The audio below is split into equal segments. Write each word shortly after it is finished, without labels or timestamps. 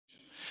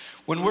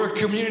When we're a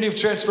community of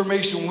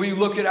transformation, we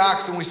look at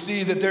Acts and we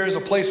see that there is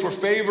a place where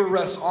favor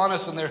rests on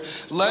us and they're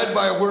led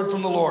by a word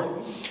from the Lord.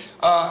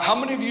 How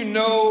many of you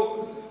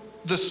know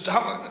this?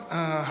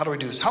 How do we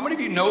do this? How many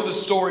of you know the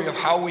story of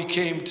how we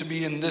came to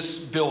be in this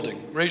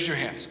building? Raise your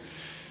hands.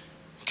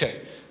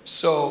 Okay,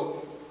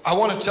 so I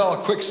want to tell a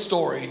quick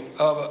story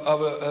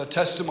of a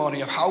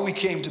testimony of how we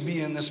came to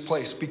be in this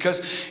place,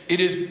 because it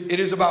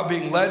is about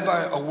being led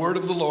by a word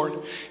of the Lord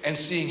and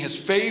seeing his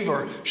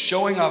favor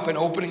showing up and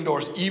opening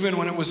doors, even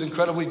when it was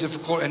incredibly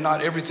difficult and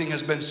not everything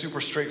has been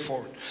super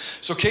straightforward.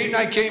 So Kate and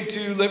I came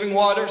to Living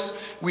Waters.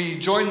 We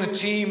joined the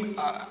team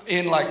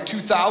in like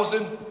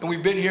 2000, and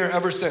we've been here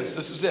ever since.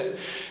 This is it.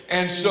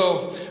 And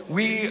so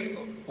we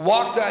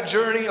walked that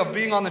journey of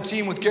being on the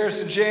team with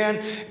Garrison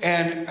Jan,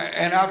 and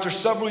after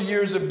several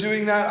years of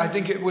doing that, I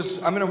think it was,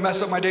 I'm going to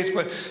mess up my dates,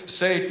 but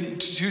say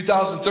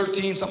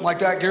 2013, something like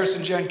that,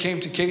 Garrison Jan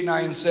came to Kate and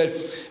I and said,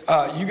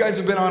 you guys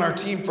have been on our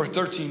team for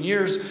 13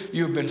 years,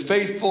 you have been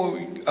faithful,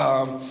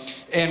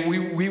 and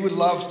we would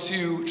love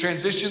to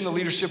transition the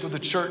leadership of the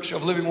church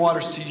of Living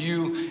Waters to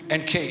you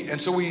and Kate. And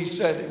so we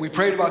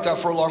prayed about that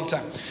for a long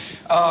time.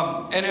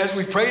 And as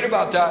we prayed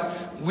about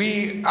that,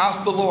 we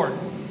asked the Lord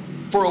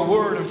for a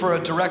word and for a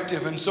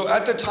directive. And so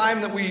at the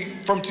time that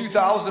from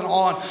 2000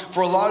 on,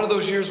 for a lot of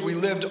those years, we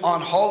lived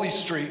on Holly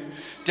Street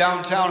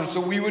downtown. And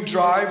so we would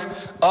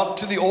drive up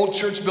to the old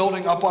church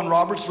building up on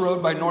Roberts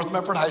Road by North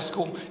Medford High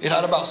School. It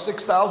had about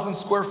 6,000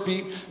 square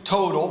feet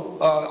total.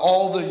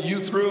 All the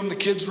youth room, the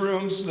kids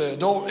rooms, the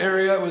adult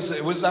area,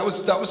 that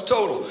was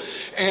total.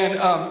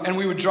 And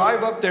we would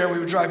drive up there. We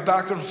would drive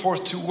back and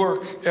forth to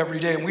work every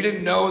day. And we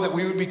didn't know that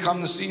we would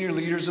become the senior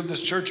leaders of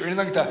this church or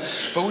anything like that.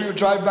 But we would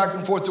drive back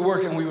and forth to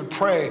work, and we would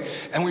pray.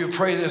 And we would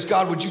pray this: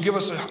 God, would you give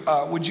us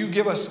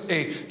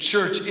a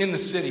church in the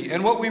city?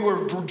 And what we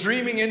were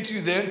dreaming into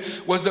then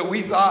was that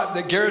we thought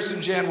that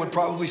Garrison Jan would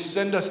probably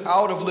send us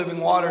out of Living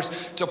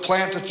Waters to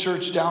plant a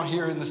church down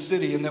here in the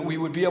city, and that we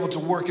would be able to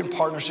work in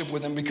partnership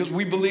with them, because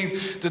we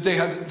believed that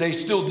they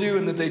still do,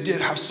 and that they did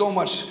have so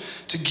much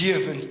to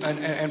give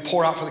and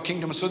pour out for the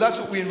kingdom. And so that's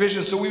what we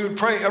envisioned. So we would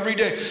pray every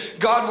day: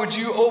 God, would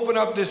you open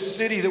up this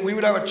city, that we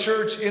would have a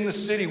church in the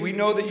city? We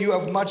know that you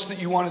have much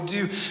that you want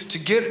to do.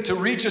 To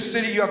reach a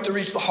city, you have to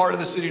reach the heart of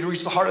the city. To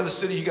reach the heart of the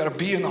city, you got to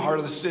be in the heart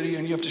of the city,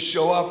 and you have to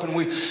show up. And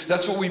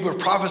that's what we were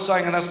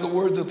prophesying, and that's the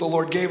word that the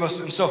Lord gave us.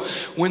 And so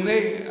when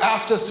they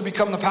asked us to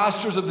become the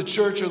pastors of the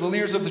church or the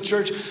leaders of the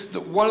church,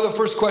 one of the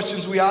first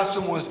questions we asked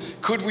them was,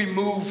 could we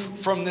move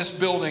from this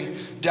building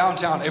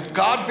downtown? If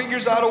God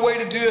figures out a way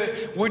to do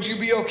it, would you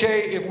be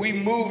okay if we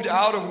moved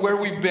out of where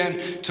we've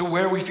been to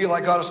where we feel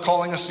like God is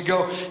calling us to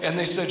go? And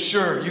they said,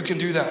 sure, you can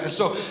do that. And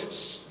so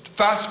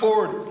fast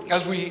forward,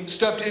 as we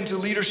stepped into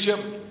leadership,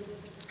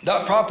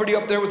 that property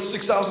up there with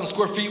 6,000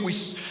 square feet,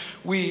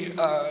 we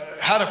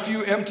had a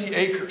few empty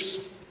acres.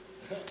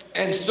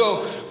 And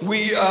so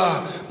we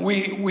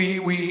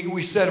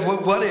said,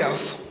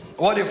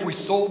 what if we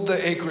sold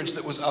the acreage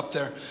that was up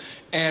there,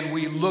 and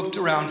we looked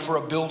around for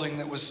a building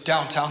that was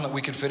downtown that we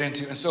could fit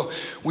into? And so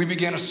we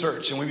began a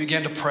search, and we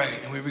began to pray,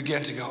 and we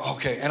began to go,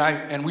 okay.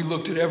 And we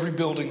looked at every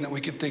building that we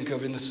could think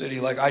of in the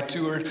city. Like, I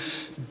toured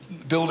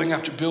building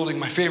after building.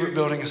 My favorite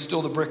building is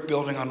still the brick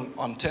building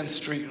on 10th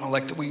Street.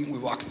 We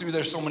walked through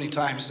there so many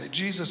times. Say,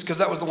 Jesus, because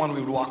that was the one we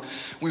would walk.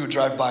 We would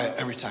drive by it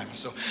every time. And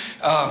so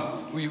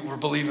we were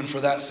believing for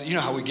that. So you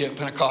know how we get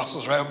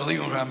Pentecostals, right? I'm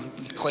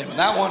claiming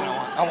that one.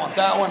 I want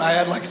that one. I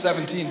had like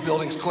 17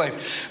 buildings claimed.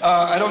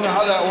 I don't know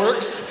how that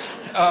works,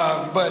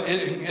 but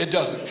it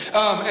doesn't.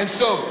 And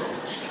so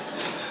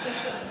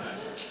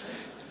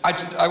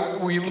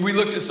we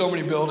looked at so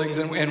many buildings,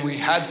 and we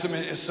had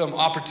some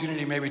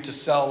opportunity maybe to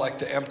sell like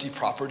the empty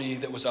property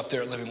that was up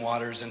there at Living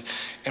Waters,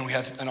 and we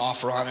had an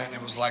offer on it, and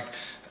it was like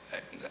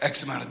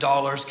X amount of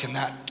dollars. Can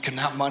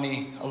that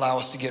money allow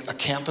us to get a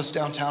campus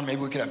downtown?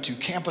 Maybe we could have 2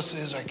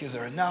 campuses. Like, is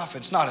there enough?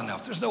 It's not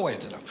enough. There's no way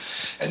it's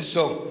enough. And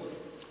so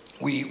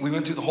we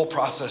went through the whole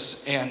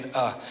process, and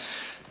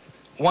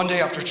one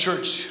day after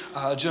church,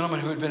 a gentleman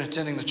who had been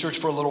attending the church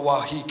for a little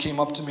while, he came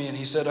up to me and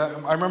he said,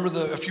 I remember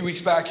a few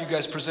weeks back you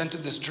guys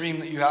presented this dream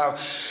that you have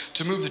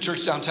to move the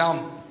church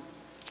downtown.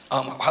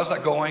 How's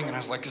that going? And I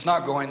was like, it's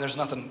not going. There's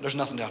nothing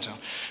downtown.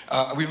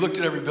 We've looked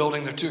at every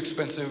building. They're too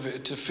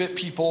expensive to fit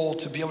people,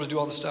 to be able to do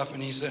all this stuff.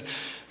 And he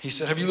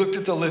said, have you looked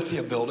at the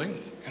Lithia building?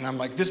 And I'm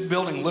like, this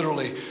building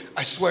literally,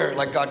 I swear,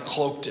 like God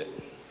cloaked it.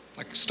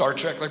 Like Star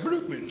Trek, like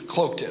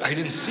cloaked it. I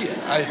didn't see it.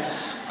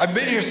 I've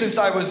been here since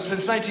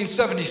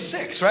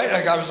 1976, right?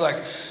 Like I was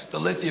like, the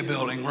Lithia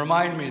building,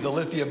 remind me, the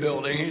Lithia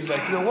building. He's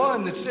like, the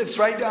one that sits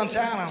right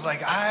downtown. I was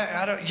like,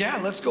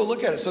 let's go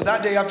look at it. So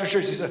that day after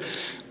church, he said,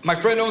 my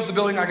friend owns the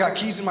building. I got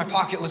keys in my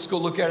pocket. Let's go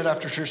look at it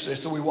after church today.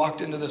 So we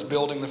walked into this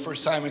building the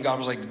first time, and God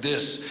was like,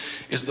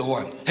 this is the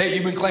one. Hey,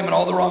 you've been claiming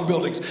all the wrong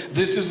buildings.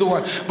 This is the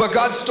one. But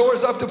God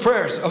stores up the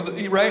prayers,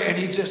 right? And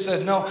he just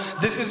said, no,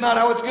 this is not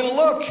how it's going to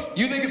look.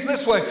 You think it's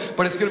this way,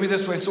 but it's going to be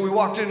this way. And so we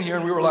walked in here,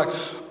 and we were like,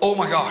 oh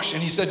my gosh.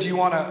 And he said, do you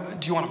want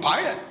to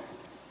buy it?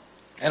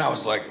 And I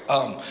was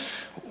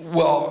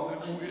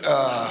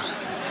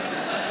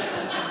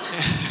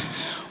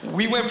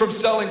we went from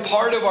selling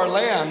part of our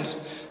land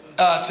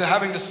to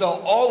having to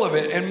sell all of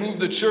it and move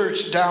the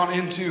church down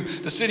into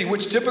the city,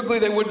 which typically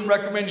they wouldn't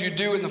recommend you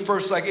do in the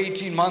first like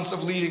 18 months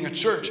of leading a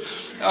church.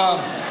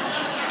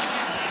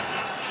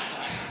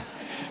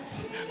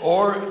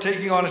 Or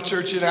taking on a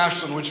church in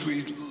Ashland, which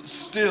we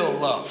still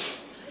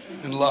love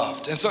and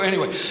loved. And so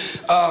anyway, do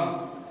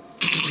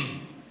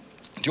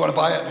you want to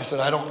buy it? And I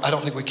said, I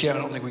don't think we can. I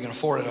don't think we can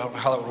afford it. I don't know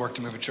how that would work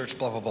to move a church,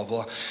 blah, blah, blah,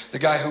 blah. The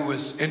guy who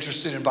was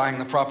interested in buying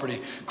the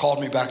property called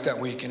me back that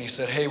week, and he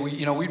said, hey,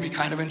 we'd be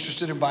kind of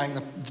interested in buying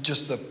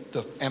just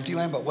the empty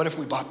land, but what if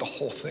we bought the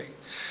whole thing?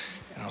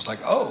 And I was like,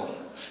 oh,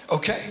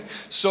 okay.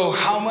 So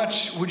how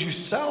much would you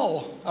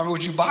sell,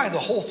 would you buy the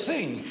whole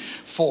thing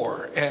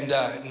for? And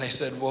they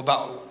said, well,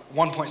 about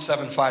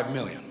 $1.75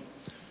 million.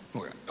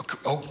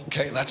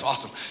 Okay, that's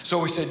awesome.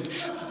 So we said,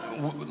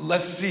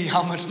 let's see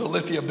how much the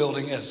Lithia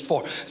building is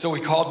for. So we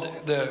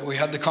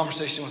had the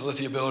conversation with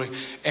Lithia building,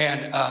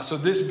 and so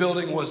this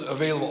building was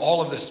available,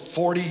 all of this,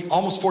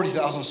 almost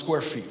 40,000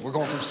 square feet. We're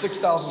going from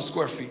 6,000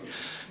 square feet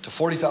to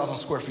 40,000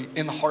 square feet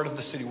in the heart of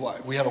the city. Why?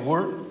 We had a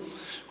word.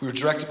 We were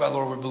directed by the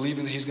Lord. We're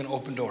believing that he's going to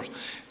open doors.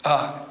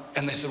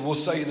 And they said, we'll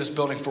sell you this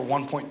building for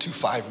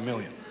 $1.25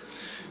 million.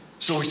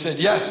 So we said,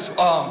 yes,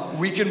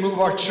 we can move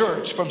our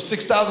church from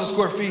 6,000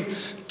 square feet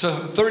to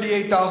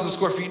 38,000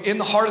 square feet in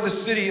the heart of the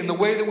city in the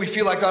way that we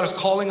feel like God is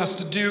calling us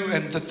to do,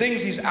 and the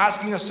things he's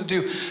asking us to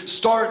do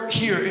start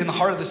here in the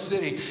heart of the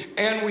city.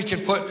 And we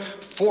can put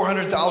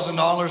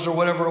 $400,000 or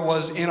whatever it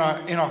was in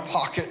our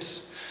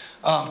pockets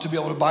to be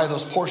able to buy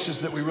those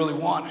Porsches that we really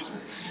wanted.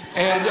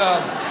 And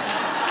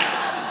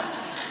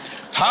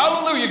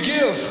hallelujah,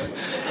 give.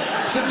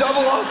 It's a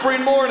double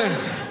offering morning.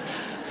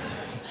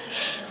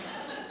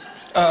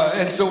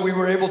 And so we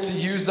were able to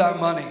use that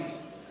money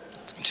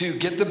to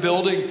get the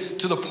building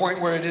to the point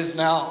where it is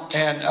now,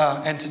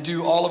 and to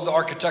do all of the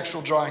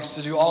architectural drawings,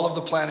 to do all of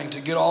the planning,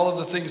 to get all of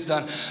the things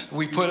done.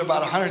 We put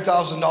about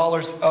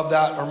 $100,000 of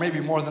that, or maybe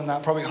more than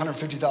that, probably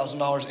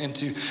 $150,000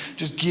 into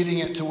just getting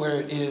it to where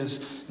it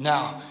is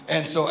now.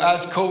 And so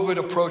as COVID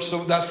approached,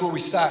 so that's where we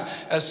sat.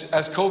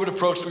 As COVID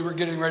approached, we were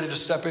getting ready to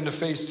step into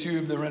phase 2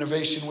 of the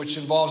renovation, which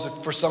involves,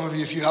 for some of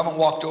you, if you haven't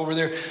walked over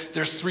there,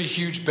 there's 3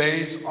 huge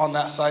bays on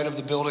that side of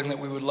the building that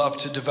we would love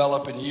to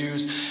develop and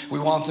use. We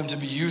want them to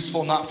be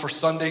useful, not for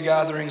Sunday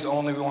gatherings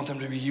only. We want them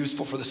to be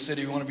useful for the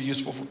city. We want to be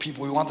useful for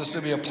people. We want this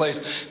to be a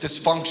place that's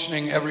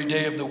functioning every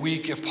day of the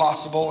week if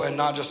possible, and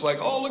not just like,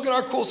 oh, look at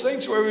our cool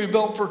sanctuary we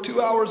built for 2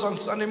 hours on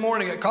Sunday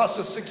morning. It cost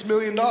us $6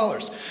 million.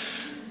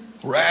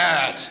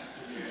 Rad.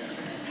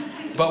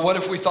 But what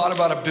if we thought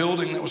about a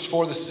building that was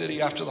for the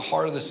city, after the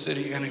heart of the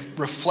city, and it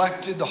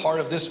reflected the heart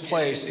of this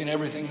place in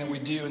everything that we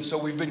do? And so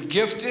we've been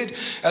gifted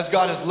as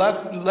God has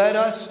led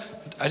us.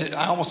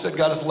 I almost said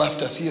God has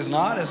left us. He is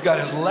not. As God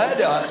has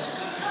led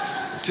us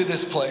to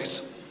this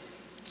place.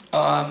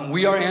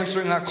 We are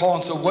answering that call.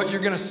 And so what you're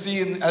going to see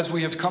as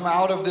we have come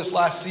out of this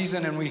last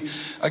season, and we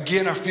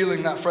again are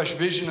feeling that fresh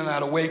vision and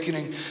that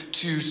awakening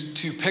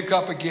to pick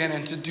up again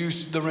and to do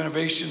the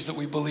renovations that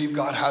we believe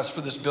God has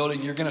for this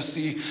building, you're going to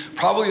see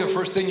probably the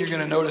first thing you're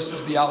going to notice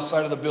is the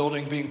outside of the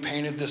building being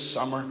painted this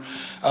summer.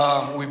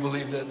 We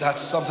believe that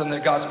that's something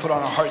that God's put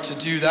on our heart to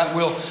do. That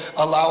will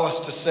allow us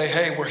to say,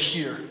 hey, we're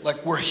here.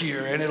 Like, we're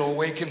here. And it'll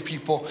awaken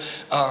people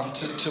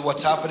to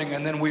what's happening.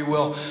 And then we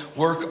will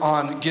work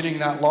on getting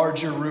that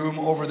larger room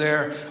over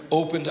there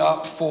opened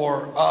up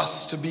for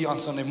us to be on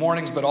Sunday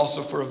mornings, but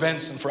also for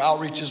events and for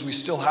outreaches. We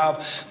still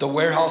have the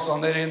warehouse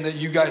on that end that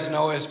you guys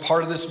know as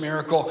part of this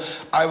miracle.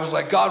 I was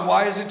like, God,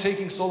 why is it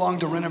taking so long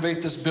to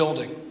renovate this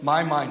building?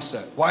 My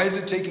mindset. Why is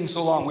it taking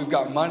so long? We've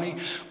got money.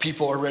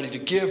 People are ready to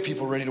give.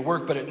 People are ready to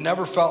work, but it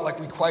never felt like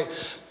we quite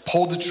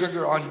pulled the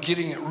trigger on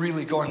getting it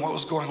really going, what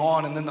was going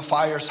on, and then the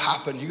fires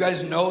happened. You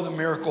guys know the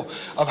miracle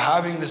of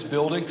having this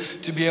building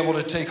to be able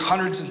to take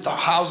hundreds and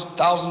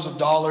thousands of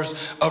dollars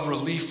of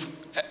relief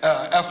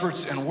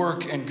efforts and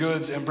work and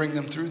goods and bring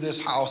them through this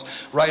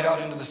house right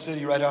out into the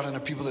city, right out into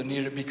people that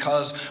needed it,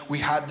 because we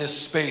had this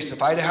space.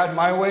 If I'd had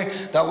my way,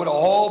 that would have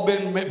all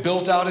been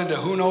built out into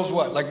who knows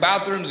what, like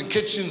bathrooms and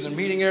kitchens and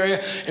meeting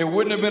area. It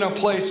wouldn't have been a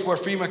place where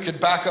FEMA could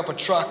back up a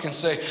truck and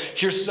say,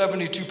 here's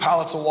 72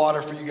 pallets of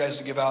water for you guys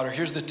to give out, or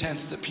here's the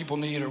tents that people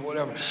need, or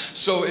whatever.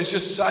 So it's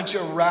just such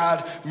a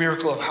rad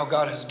miracle of how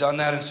God has done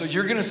that. And so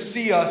you're going to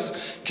see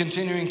us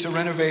continuing to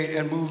renovate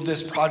and move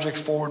this project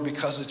forward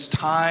because it's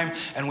time,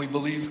 and we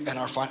believe, and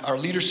our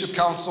leadership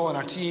council and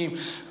our team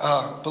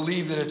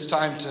believe that it's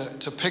time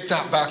to pick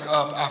that back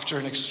up after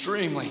an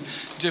extremely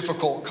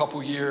difficult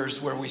couple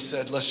years where we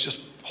said, let's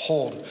just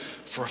hold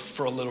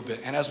for a little bit.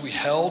 And as we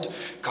held,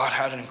 God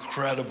had an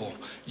incredible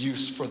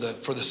use for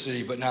the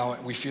city, but now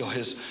we feel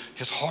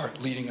his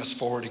heart leading us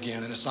forward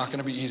again. And it's not going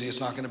to be easy. It's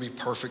not going to be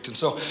perfect. And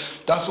so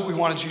that's what we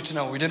wanted you to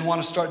know. We didn't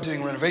want to start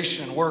doing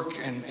renovation and work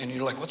and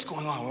you're like, what's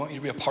going on? We want you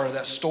to be a part of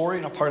that story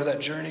and a part of that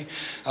journey.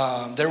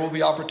 There will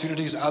be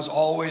opportunities, as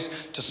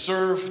always, to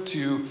serve,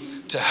 to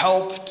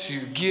help,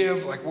 to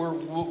give. Like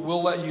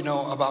we'll let you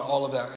know about all of that.